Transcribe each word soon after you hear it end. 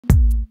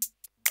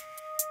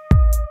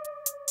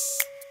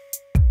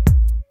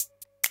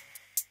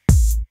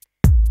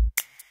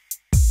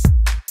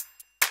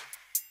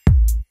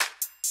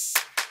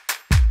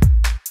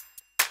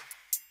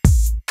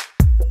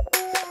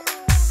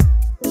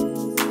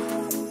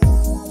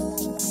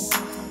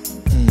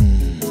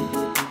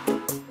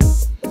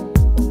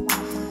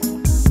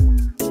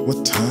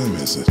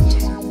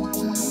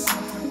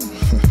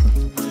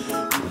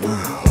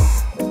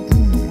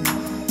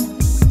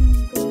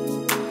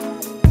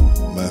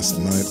last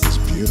night was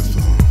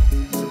beautiful.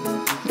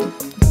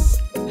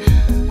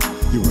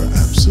 You were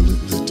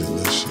absolutely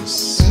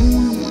delicious.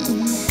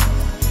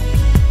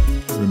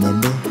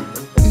 Remember?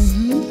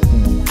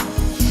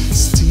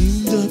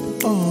 Steamed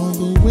up all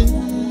the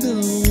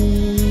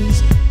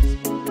windows.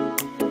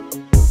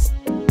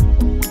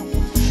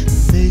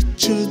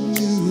 Nature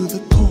knew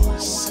the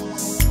course.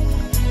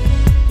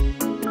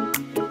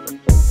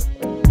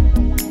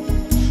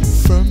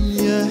 From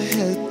your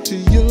head to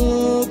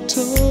your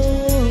toes.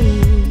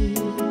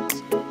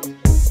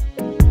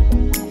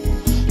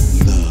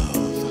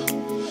 Love,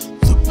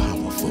 the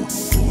powerful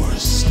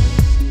force.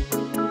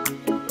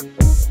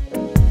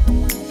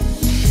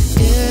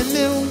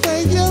 Any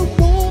way you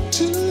want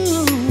to,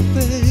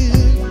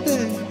 baby.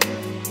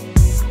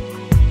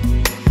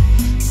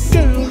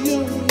 Girl,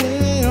 you're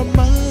where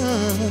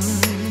mine.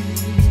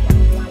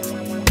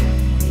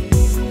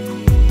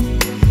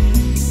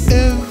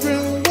 Every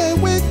way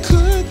we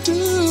could do,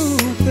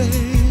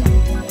 babe.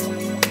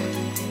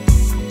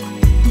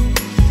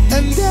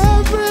 And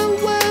every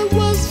way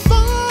was fine.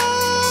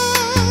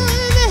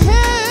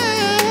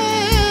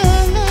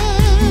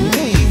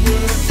 We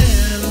were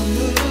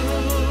animals.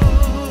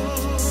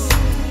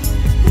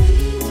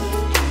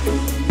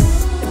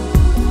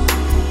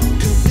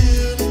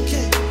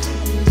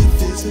 Communicating the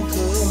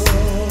physical.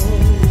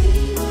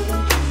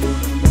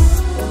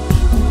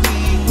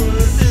 We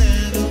were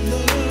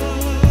animals.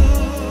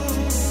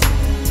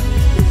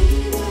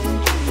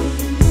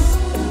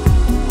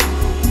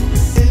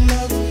 In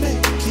love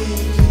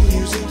making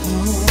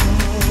musical.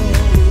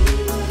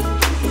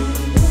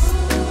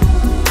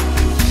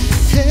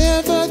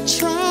 Ever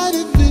tried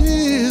it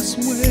this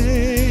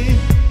way?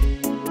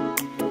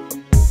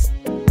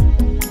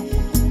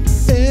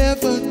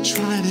 Ever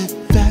tried it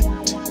that?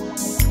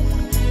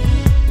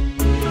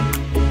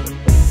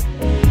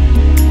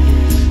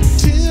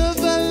 Till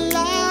the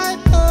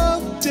light of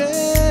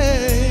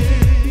day.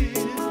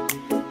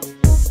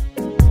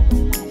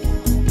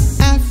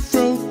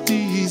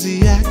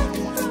 Aphrodisiac.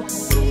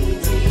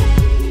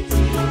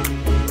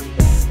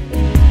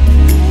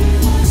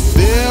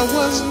 There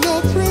was no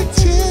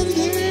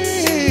pretending.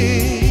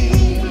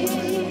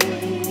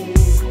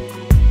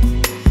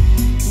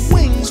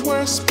 Wings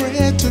were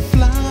spread to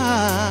fly.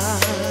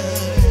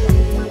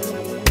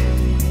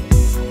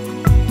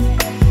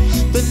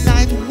 The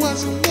night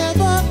was